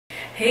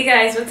Hey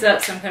guys, what's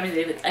up? So I'm coming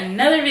today with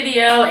another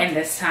video, and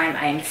this time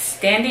I'm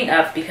standing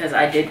up because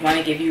I did want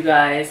to give you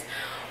guys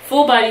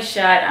full body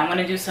shot. I'm going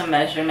to do some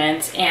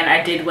measurements, and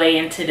I did weigh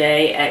in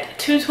today at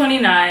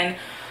 229.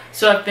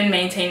 So I've been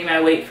maintaining my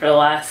weight for the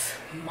last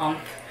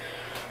month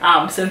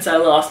since I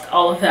lost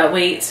all of that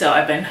weight. So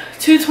I've been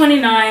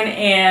 229,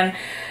 and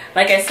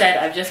like I said,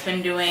 I've just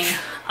been doing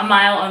a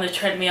mile on the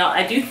treadmill.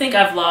 I do think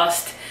I've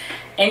lost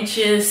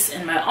inches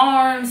in my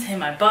arms, in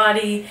my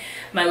body,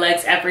 my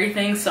legs,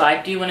 everything. So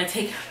I do want to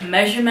take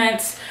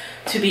measurements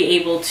to be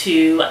able to,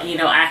 you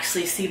know,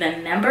 actually see the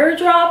number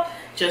drop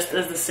just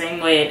as the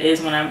same way it is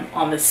when I'm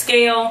on the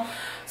scale.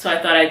 So I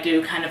thought I'd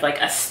do kind of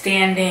like a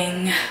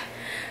standing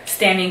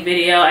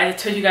video. I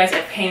told you guys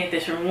I painted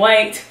this room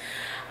white.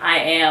 I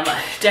am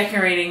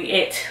decorating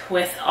it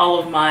with all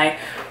of my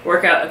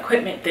workout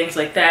equipment, things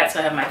like that. So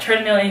I have my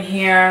treadmill in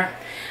here.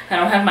 I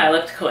don't have my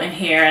elliptical in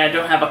here, and I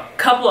don't have a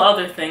couple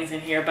other things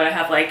in here, but I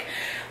have like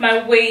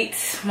my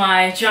weights,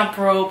 my jump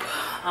rope,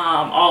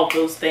 all of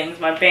those things,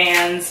 my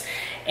bands,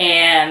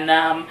 and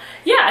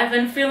yeah, I've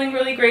been feeling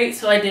really great.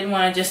 So I did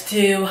want to just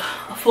do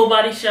a full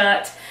body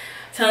shot,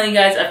 telling you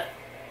guys I've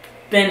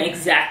been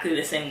exactly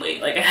the same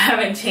weight. Like, I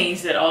haven't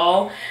changed at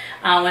all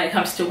when it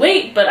comes to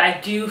weight, but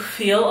I do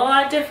feel a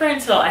lot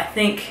different. So I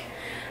think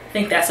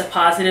that's a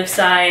positive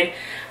side.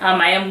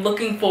 I am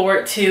looking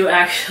forward to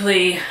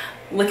actually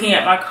looking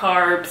at my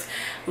carbs,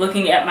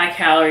 looking at my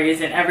calories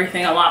and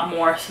everything a lot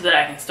more, so that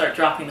I can start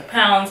dropping the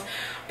pounds.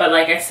 But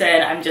like I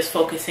said, I'm just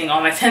focusing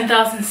on my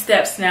 10,000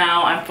 steps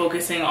now. I'm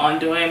focusing on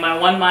doing my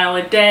 1 mile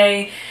a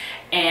day,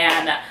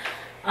 and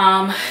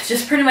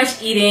just pretty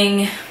much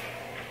eating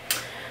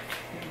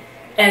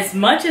as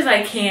much as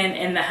I can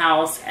in the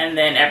house, and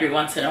then every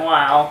once in a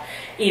while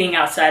eating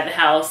outside the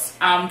house.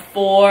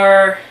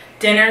 For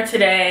dinner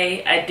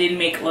today, I did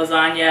make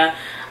lasagna.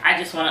 I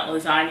just wanted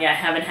lasagna. I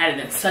haven't had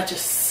it in such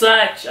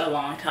a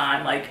long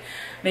time, like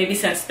maybe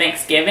since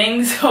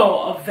Thanksgiving,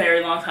 so a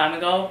very long time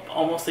ago,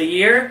 almost a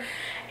year.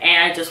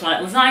 And I just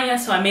wanted lasagna,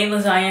 so I made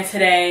lasagna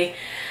today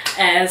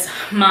as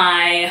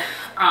my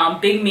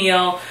big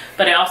meal.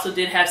 But I also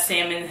did have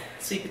salmon,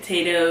 sweet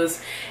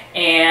potatoes,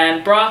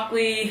 and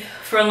broccoli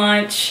for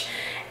lunch,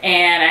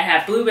 and I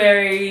had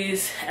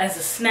blueberries as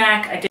a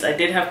snack. I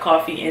did have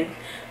coffee in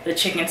the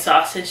chicken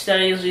sausage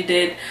that I usually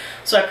did,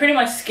 so I pretty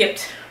much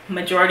skipped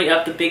majority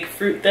of the big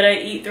fruit that I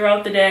eat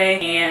throughout the day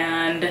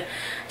and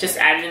just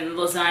added in the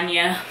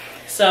lasagna.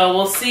 So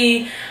we'll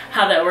see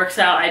how that works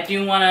out. I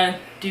do want to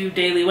do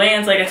daily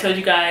weigh-ins like I told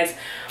you guys,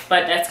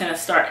 but that's going to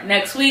start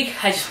next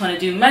week. I just want to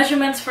do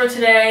measurements for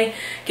today,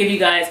 give you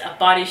guys a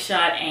body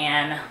shot,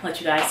 and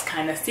let you guys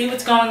kind of see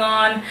what's going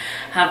on,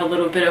 have a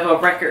little bit of a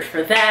record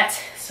for that.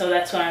 So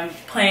that's what I'm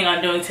planning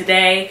on doing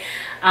today.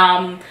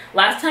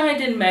 Last time I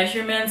did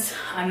measurements,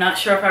 I'm not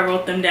sure if I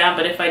wrote them down,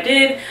 but if I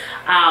did,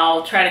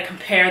 I'll try to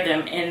compare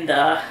them in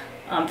the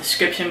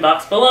description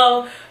box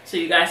below, so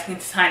you guys can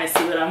kind of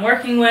see what I'm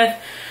working with.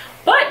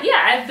 But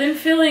yeah, I've been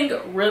feeling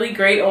really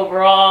great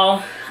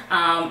overall.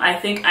 I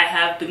think I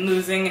have been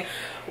losing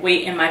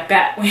weight in my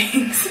bat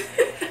wings.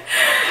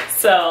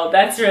 So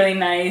that's really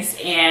nice,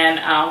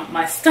 and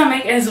my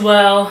stomach as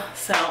well.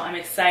 So I'm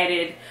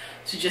excited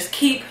to just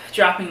keep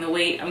dropping the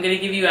weight. I'm gonna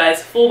give you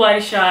guys a full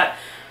body shot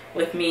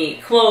with me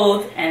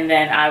clothed, and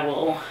then I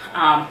will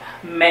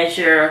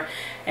measure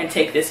and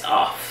take this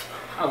off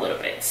a little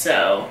bit.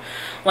 So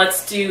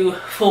let's do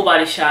full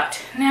body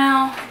shot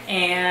now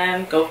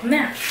and go from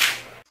there.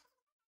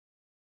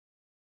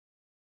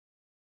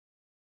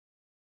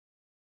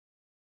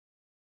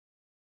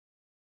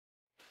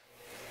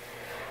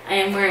 I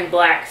am wearing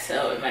black,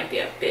 so it might be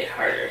a bit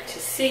harder to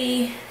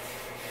see.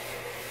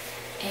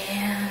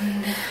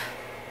 And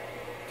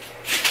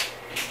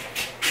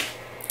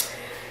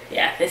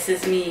yeah, this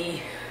is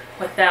me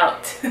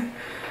without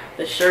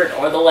the shirt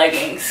or the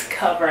leggings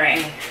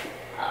covering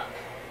up.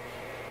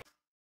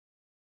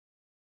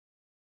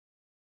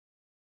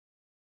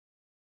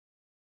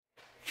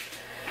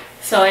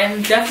 So I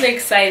am definitely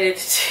excited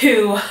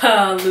to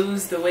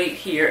lose the weight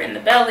here in the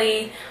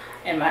belly,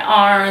 in my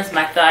arms,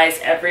 my thighs,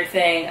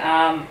 everything.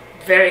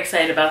 Very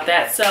excited about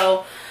that.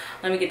 So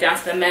let me get down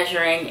to the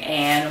measuring,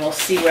 and we'll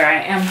see where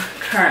I am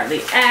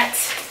currently at.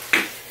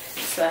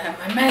 So I have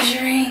my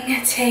measuring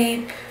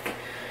tape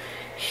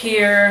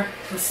here.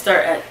 Let's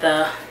start at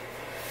the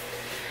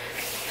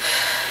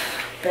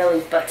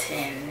belly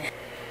button.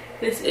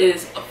 This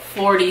is a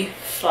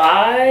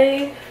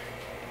 45,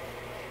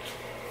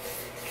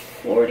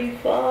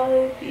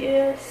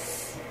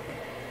 yes.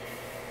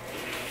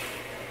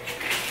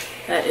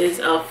 That is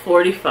a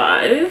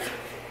 45.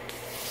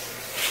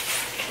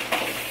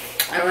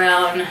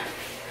 Around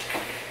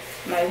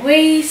my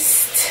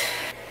waist.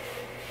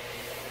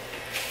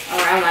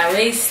 Around my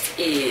waist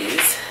is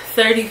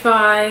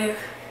 35.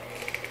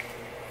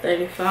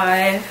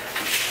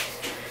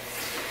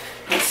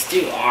 Let's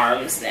do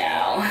arms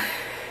now.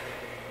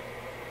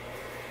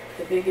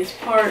 The biggest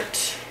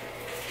part.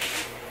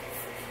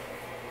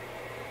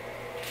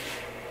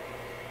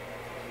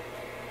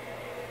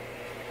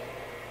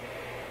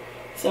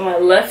 So my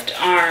left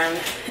arm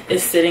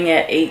is sitting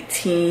at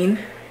 18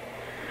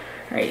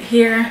 right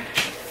here.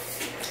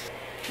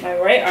 My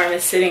right arm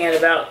is sitting at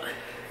about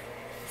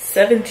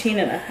 17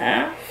 and a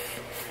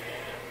half.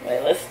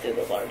 Wait, let's do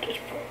the largest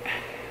part.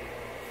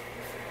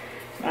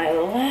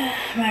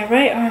 My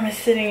right arm is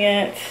sitting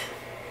at,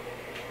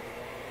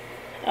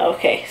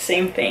 okay,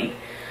 same thing,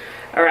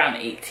 around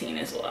 18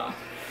 as well.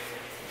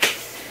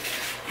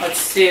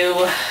 Let's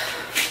do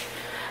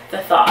the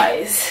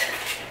thighs.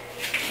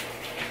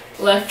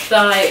 Left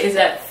thigh is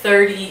at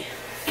 33.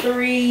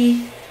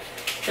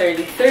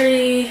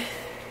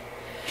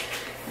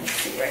 Let's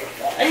see, right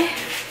thigh.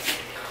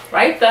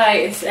 Right thigh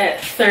is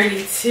at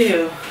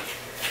 32.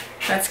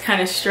 That's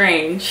kind of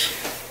strange.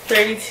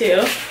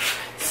 32.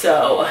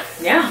 So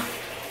yeah,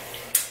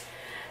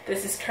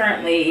 this is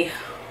currently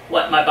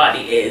what my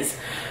body is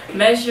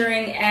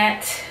measuring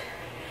at,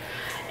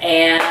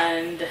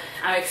 and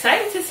I'm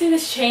excited to see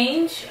this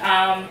change.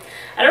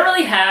 I don't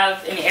really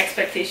have any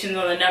expectations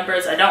on the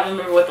numbers. I don't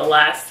remember what the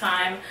last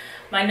time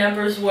my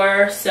numbers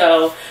were,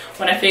 so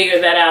when I figure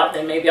that out,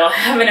 then maybe I'll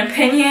have an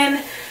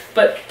opinion.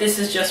 But this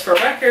is just for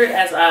record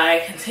as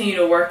I continue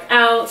to work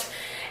out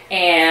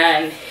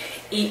and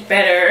eat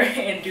better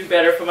and do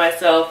better for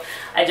myself.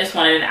 I just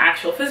wanted an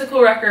actual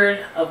physical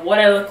record of what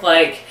I look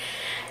like.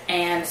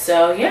 And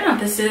so yeah,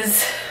 this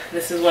is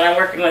what I'm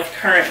working with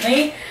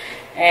currently,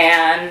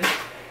 and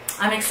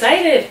I'm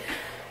excited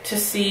to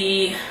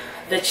see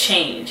the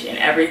change in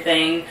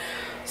everything.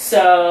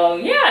 So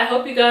yeah, I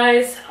hope you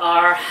guys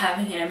are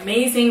having an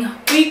amazing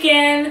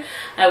weekend.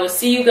 I will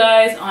see you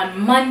guys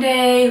on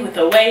Monday with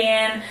a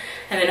weigh-in,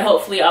 and then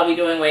hopefully I'll be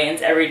doing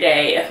weigh-ins every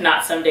day. If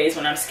not, some days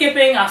when I'm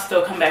skipping, I'll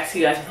still come back to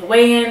you guys with a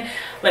weigh-in,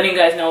 letting you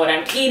guys know what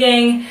I'm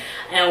eating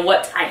and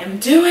what I am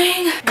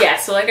doing. Yeah,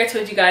 so like I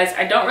told you guys,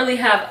 I don't really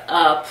have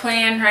a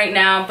plan right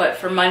now, but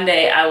for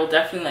Monday, I will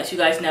definitely let you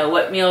guys know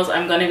what meals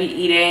I'm gonna be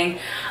eating.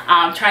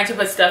 I'm trying to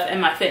put stuff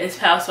in my fitness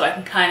pal so I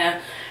can kind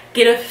of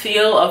get a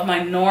feel of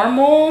my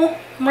normal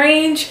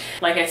range.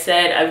 Like I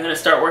said, I'm gonna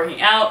start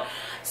working out,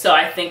 so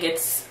I think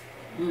it's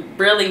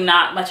really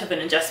not much of an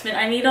adjustment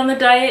I need on the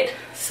diet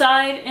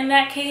side in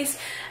that case.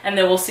 And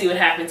then we'll see what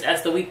happens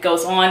as the week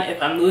goes on.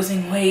 If I'm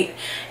losing weight,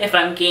 if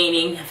I'm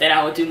gaining, then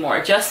I will do more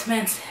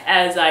adjustments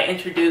as I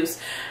introduce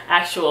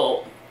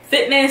actual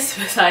fitness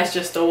besides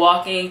just the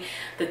walking,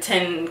 the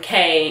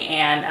 10K,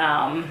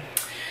 and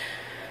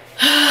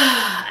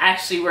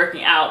actually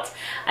working out.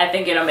 I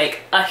think it'll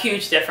make a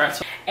huge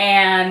difference.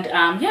 And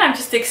yeah, I'm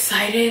just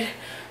excited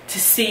to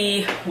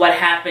see what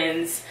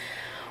happens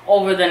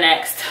over the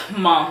next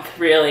month,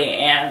 really,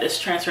 and this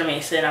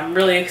transformation. I'm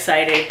really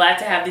excited, glad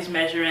to have these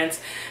measurements,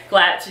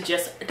 glad to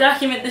just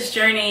document this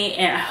journey,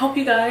 and I hope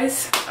you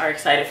guys are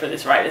excited for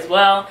this ride as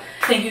well.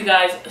 Thank you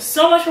guys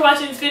so much for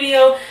watching this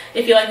video.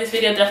 If you like this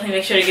video, definitely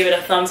make sure to give it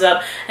a thumbs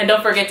up, and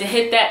don't forget to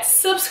hit that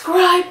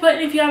subscribe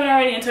button if you haven't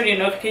already, and turn your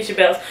notification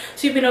bells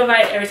so you'll be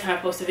notified every time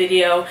I post a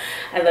video.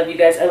 I love you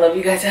guys, I love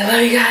you guys, I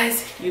love you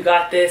guys. You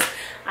got this,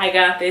 I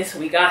got this,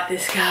 we got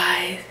this,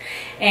 guys.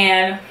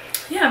 And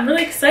yeah, I'm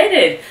really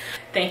excited.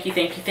 Thank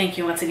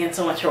you once again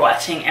so much for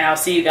watching, and I'll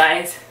see you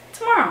guys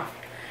tomorrow.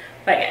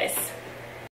 Bye, guys.